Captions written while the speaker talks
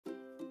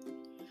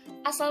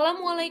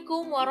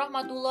Assalamualaikum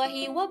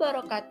warahmatullahi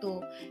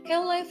wabarakatuh.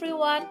 Hello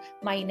everyone,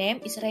 my name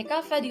is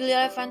Reka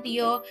Fadlia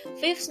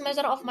 5th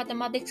semester of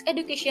Mathematics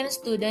Education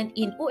student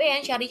in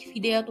UIN Syarif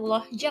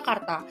Hidayatullah,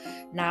 Jakarta.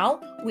 Now,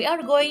 we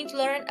are going to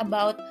learn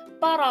about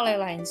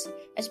parallel lines,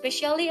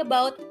 especially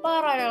about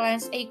parallel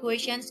lines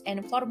equations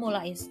and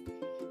formulas.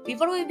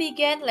 Before we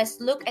begin, let's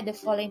look at the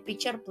following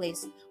picture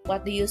please.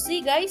 What do you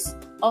see guys?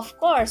 Of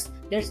course,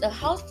 there's a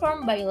house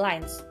formed by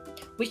lines.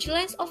 Which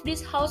lines of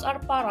this house are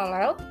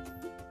parallel?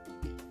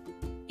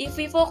 If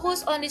we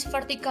focus on these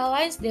vertical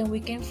lines, then we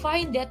can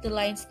find that the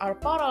lines are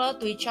parallel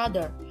to each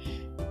other.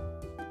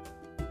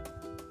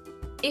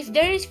 If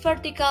there is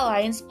vertical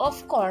lines, of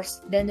course,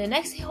 then the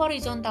next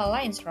horizontal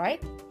lines, right?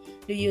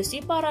 Do you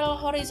see parallel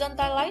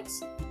horizontal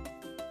lines?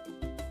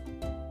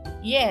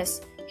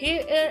 Yes,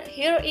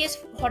 here is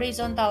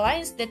horizontal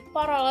lines that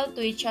parallel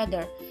to each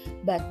other.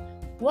 But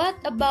what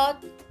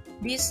about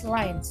these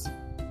lines?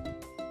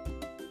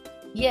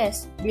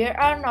 Yes, they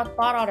are not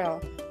parallel.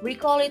 We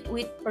call it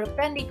with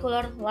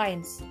perpendicular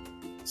lines.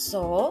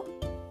 So,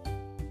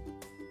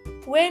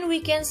 when we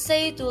can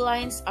say two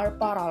lines are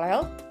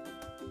parallel?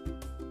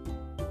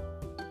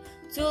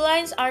 Two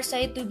lines are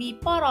said to be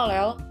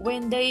parallel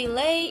when they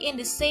lay in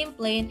the same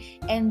plane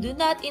and do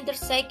not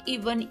intersect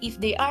even if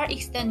they are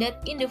extended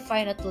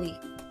indefinitely.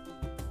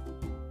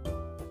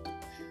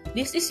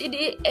 This is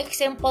the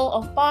example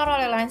of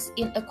parallel lines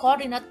in a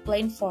coordinate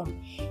plane form.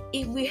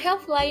 If we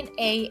have line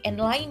A and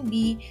line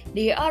B,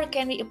 they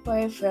can be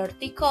either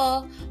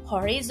vertical,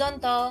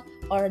 horizontal,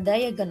 or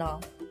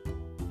diagonal.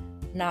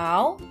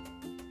 Now,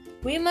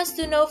 we must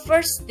know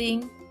first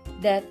thing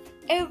that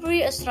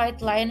every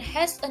straight line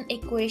has an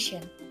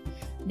equation.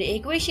 The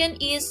equation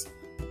is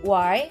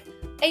y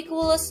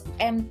equals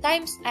m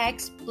times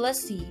x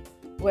plus c,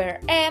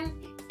 where m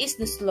is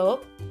the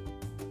slope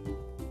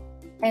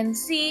and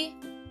c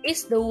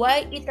is the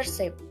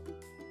y-intercept.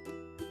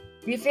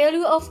 The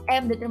value of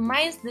m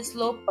determines the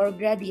slope or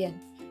gradient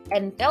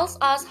and tells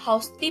us how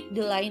steep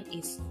the line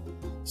is.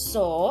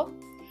 So,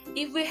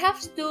 if we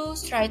have two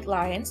straight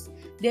lines,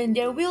 then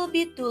there will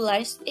be two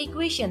lines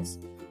equations.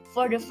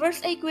 For the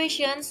first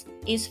equation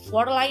is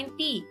for line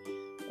P,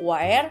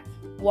 where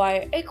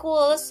y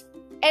equals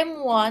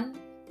m1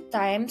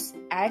 times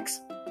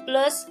x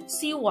plus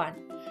c1.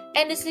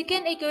 And the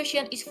second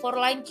equation is for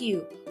line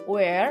Q,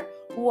 where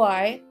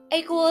y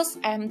equals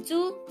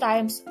m2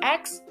 times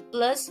x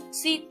plus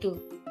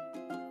c2.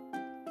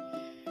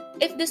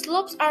 If the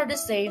slopes are the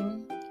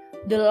same,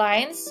 the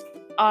lines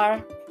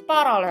are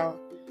parallel.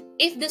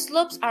 If the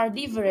slopes are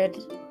different,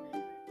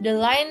 the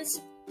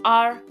lines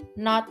are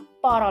not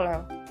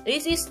parallel.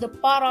 This is the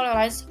parallel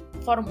lines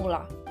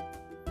formula.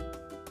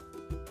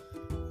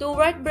 To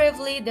write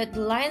briefly that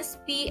the lines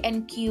P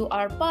and Q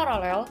are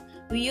parallel,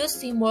 we use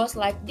symbols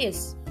like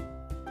this.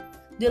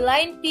 The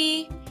line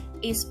P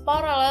is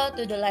parallel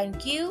to the line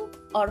Q,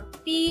 or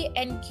P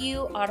and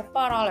Q are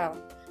parallel,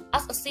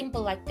 as a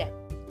simple like that.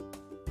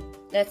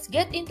 Let's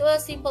get into a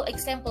simple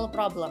example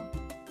problem.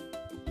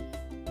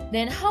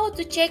 Then how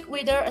to check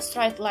whether a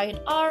straight line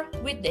R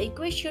with the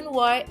equation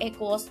y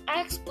equals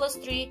x plus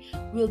 3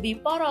 will be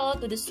parallel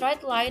to the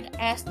straight line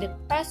S that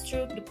pass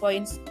through the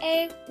points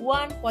A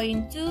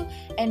 1.2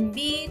 and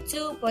B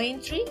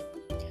 2.3?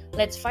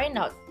 Let's find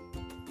out.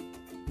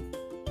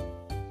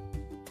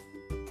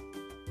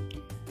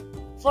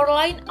 For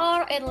line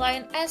R and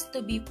line S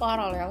to be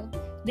parallel,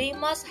 they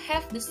must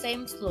have the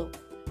same slope.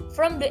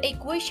 From the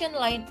equation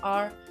line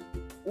R,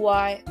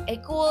 y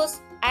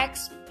equals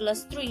x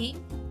plus 3,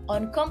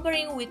 on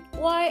comparing with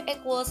y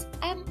equals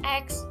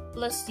mx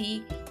plus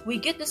c,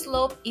 we get the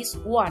slope is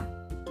 1.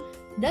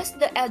 Does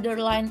the other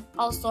line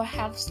also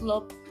have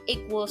slope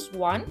equals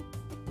 1?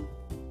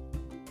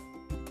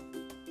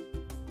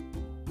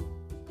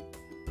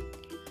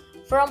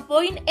 From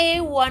point A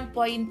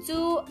 1.2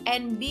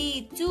 and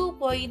B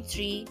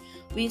 2.3,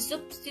 we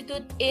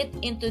substitute it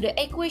into the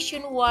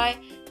equation y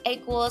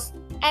equals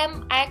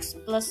mx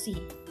plus c.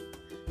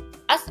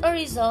 As a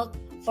result,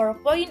 for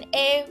point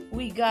A,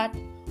 we got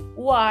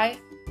y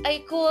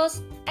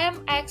equals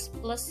mx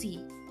plus c.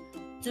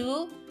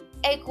 2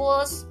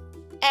 equals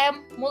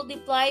m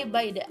multiplied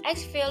by the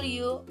x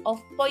value of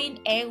point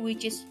A,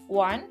 which is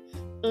 1,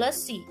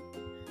 plus c.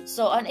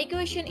 So an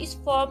equation is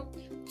formed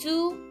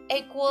 2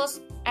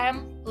 equals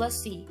m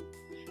plus c.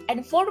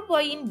 And for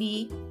point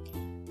B,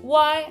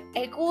 y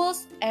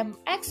equals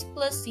mx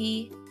plus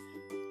c,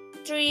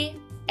 3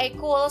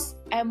 equals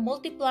m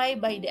multiplied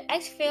by the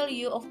x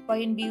value of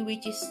point B,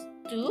 which is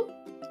 2,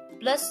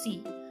 plus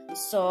c.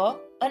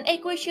 So, an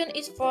equation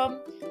is formed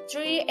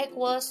 3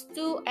 equals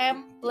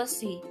 2m plus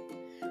c.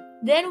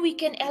 Then we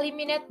can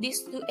eliminate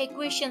these two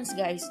equations,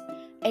 guys.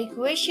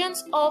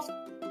 Equations of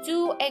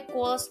 2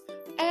 equals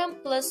m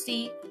plus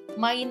c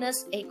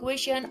minus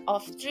equation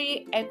of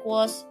 3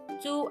 equals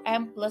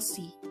 2m plus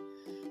c.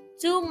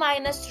 2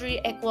 minus 3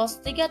 equals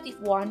negative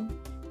 1,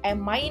 and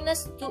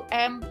minus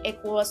 2m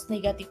equals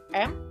negative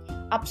m.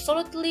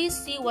 Absolutely,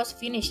 c was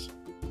finished.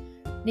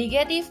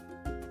 Negative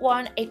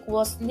 1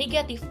 equals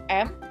negative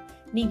m.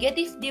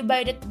 Negative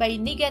divided by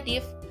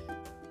negative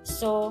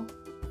So,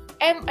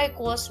 m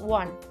equals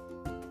 1.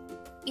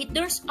 It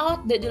turns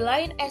out that the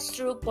line S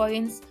through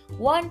points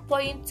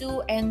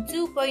 1.2 and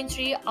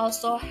 2.3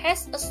 also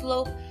has a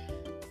slope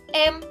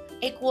m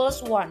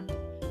equals 1.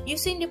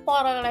 Using the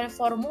parallel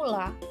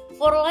formula,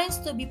 for lines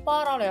to be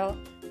parallel,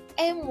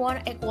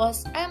 m1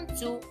 equals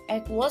m2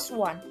 equals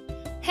 1.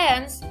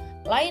 Hence,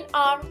 line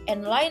R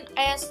and line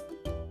S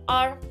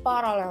are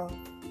parallel.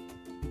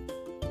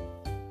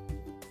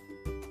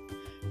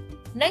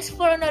 Next,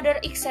 for another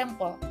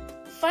example,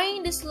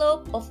 find the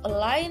slope of a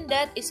line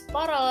that is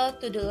parallel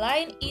to the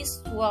line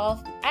is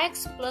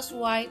 12x plus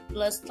y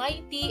plus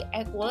 90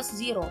 equals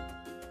 0.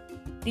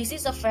 This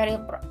is a very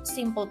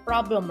simple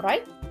problem,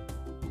 right?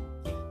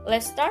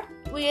 Let's start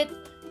with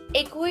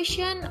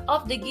equation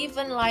of the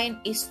given line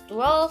is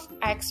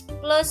 12x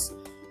plus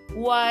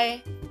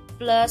y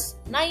plus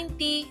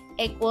 90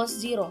 equals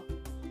 0.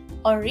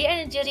 On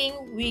re-engineering,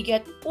 we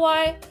get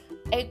y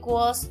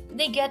equals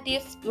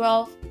negative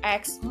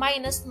 12x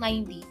minus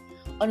 90.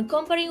 On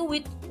comparing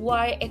with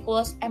y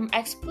equals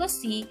mx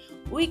plus c,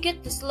 we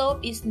get the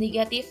slope is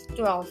negative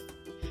 12.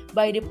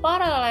 By the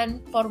parallel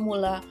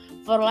formula,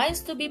 for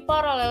lines to be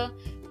parallel,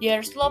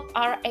 their slopes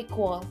are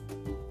equal.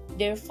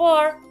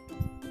 Therefore,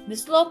 the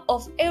slope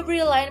of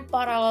every line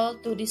parallel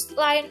to this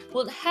line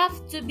would have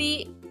to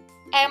be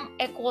m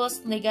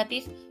equals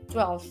negative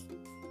 12.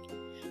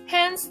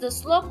 Hence, the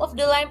slope of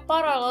the line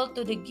parallel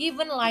to the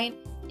given line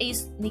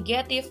is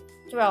negative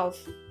 12.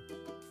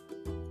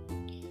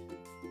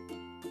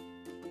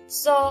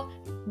 So,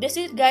 this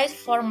is guys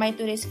for my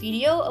today's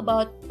video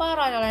about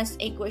parallelance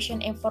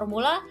equation and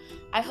formula.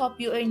 I hope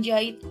you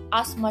enjoy it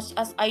as much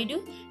as I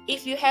do.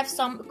 If you have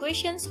some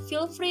questions,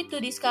 feel free to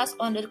discuss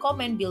on the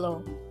comment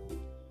below.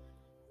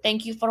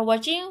 Thank you for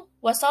watching.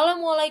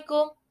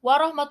 Wassalamualaikum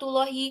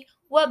warahmatullahi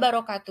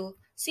wabarakatuh.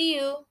 See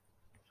you.